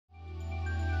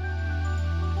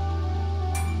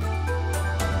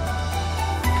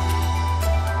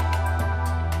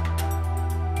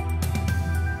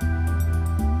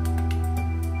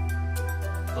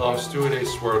Hello, I'm Stewart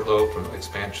Swerdlow from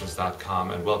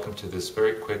expansions.com, and welcome to this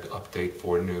very quick update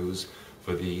for news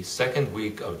for the second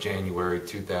week of January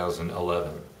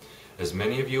 2011. As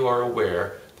many of you are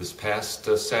aware, this past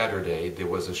Saturday there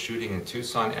was a shooting in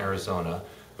Tucson, Arizona,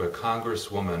 where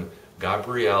Congresswoman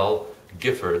Gabrielle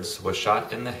Giffords was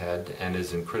shot in the head and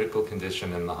is in critical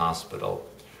condition in the hospital.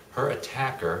 Her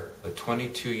attacker, a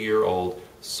 22-year-old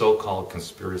so-called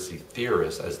conspiracy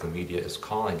theorist, as the media is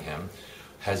calling him,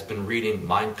 has been reading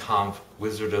Mein Kampf,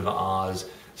 Wizard of Oz,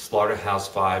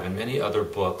 Slaughterhouse-Five, and many other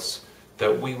books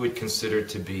that we would consider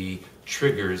to be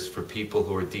triggers for people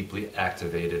who are deeply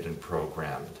activated and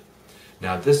programmed.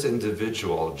 Now, this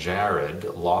individual, Jared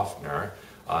Loeffner,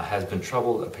 has been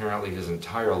troubled apparently his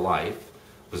entire life,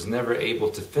 was never able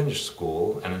to finish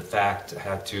school, and in fact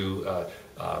had to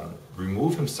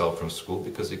remove himself from school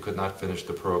because he could not finish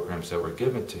the programs that were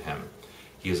given to him.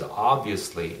 He is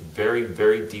obviously very,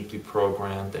 very deeply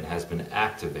programmed and has been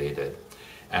activated.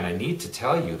 And I need to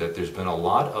tell you that there's been a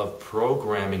lot of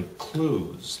programming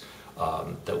clues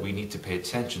that we need to pay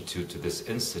attention to this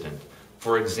incident.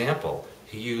 For example,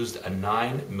 he used a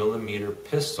 9mm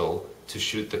pistol to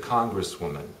shoot the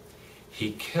Congresswoman.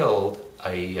 He killed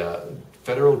a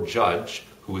federal judge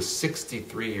who was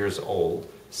 63 years old.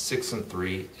 6 and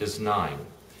 3 is 9.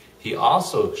 He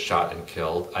also shot and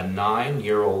killed a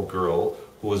 9-year-old girl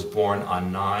who was born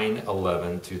on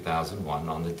 9/11/2001,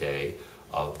 on the day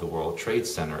of the World Trade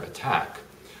Center attack.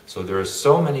 So there are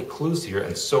so many clues here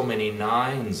and so many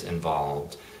nines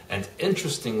involved. And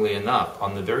interestingly enough,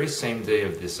 on the very same day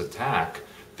of this attack,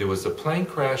 there was a plane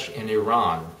crash in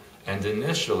Iran, and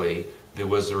initially there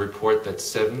was a report that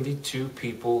 72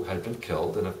 people had been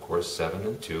killed, and of course 7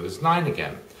 and 2 is 9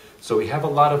 again. So we have a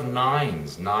lot of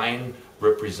nines. 9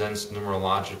 represents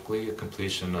numerologically a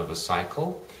completion of a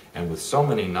cycle, and with so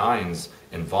many 9s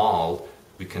involved,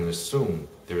 we can assume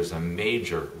there is a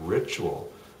major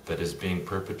ritual that is being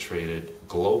perpetrated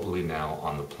globally now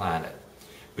on the planet.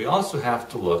 We also have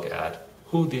to look at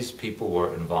who these people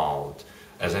were involved.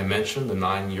 As I mentioned, the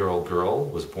 9-year-old girl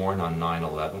was born on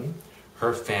 9/11.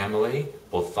 Her family,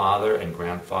 both father and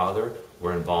grandfather,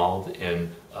 were involved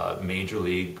in Major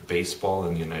League Baseball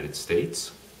in the United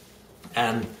States.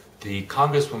 And the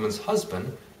Congresswoman's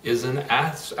husband is an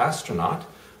astronaut,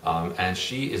 and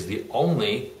she is the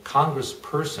only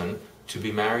congressperson to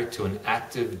be married to an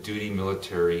active duty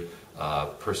military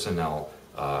person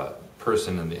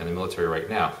in the military right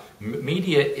now.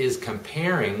 Media is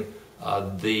comparing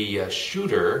the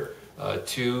shooter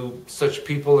to such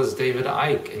people as David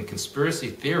Icke and conspiracy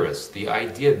theorists, the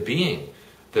idea being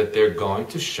that they're going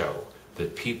to show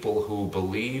that people who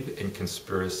believe in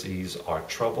conspiracies are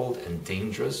troubled and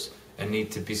dangerous and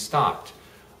need to be stopped.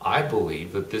 I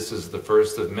believe that this is the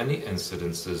first of many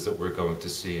incidences that we're going to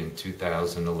see in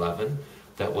 2011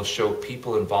 that will show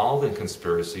people involved in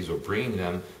conspiracies or bringing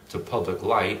them to public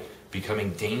light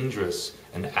becoming dangerous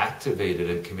and activated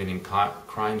and committing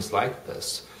crimes like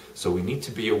this. So we need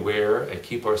to be aware and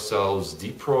keep ourselves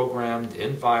deprogrammed,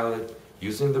 inviolate,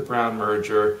 using the Brown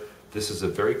merger. This is a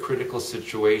very critical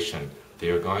situation. They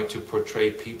are going to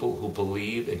portray people who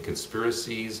believe in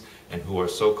conspiracies and who are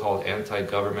so-called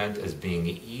anti-government as being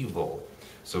evil.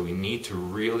 So we need to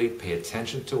really pay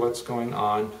attention to what's going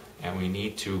on, and we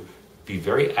need to be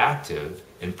very active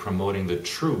in promoting the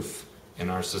truth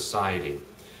in our society.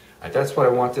 That's what I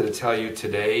wanted to tell you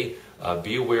today.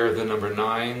 Be aware of the number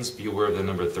 9s, be aware of the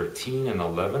number 13 and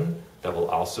 11 that will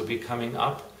also be coming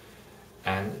up.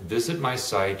 And visit my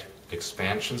site,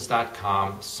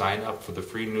 expansions.com, sign up for the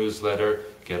free newsletter,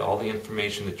 get all the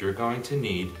information that you're going to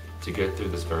need to get through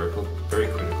this very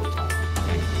critical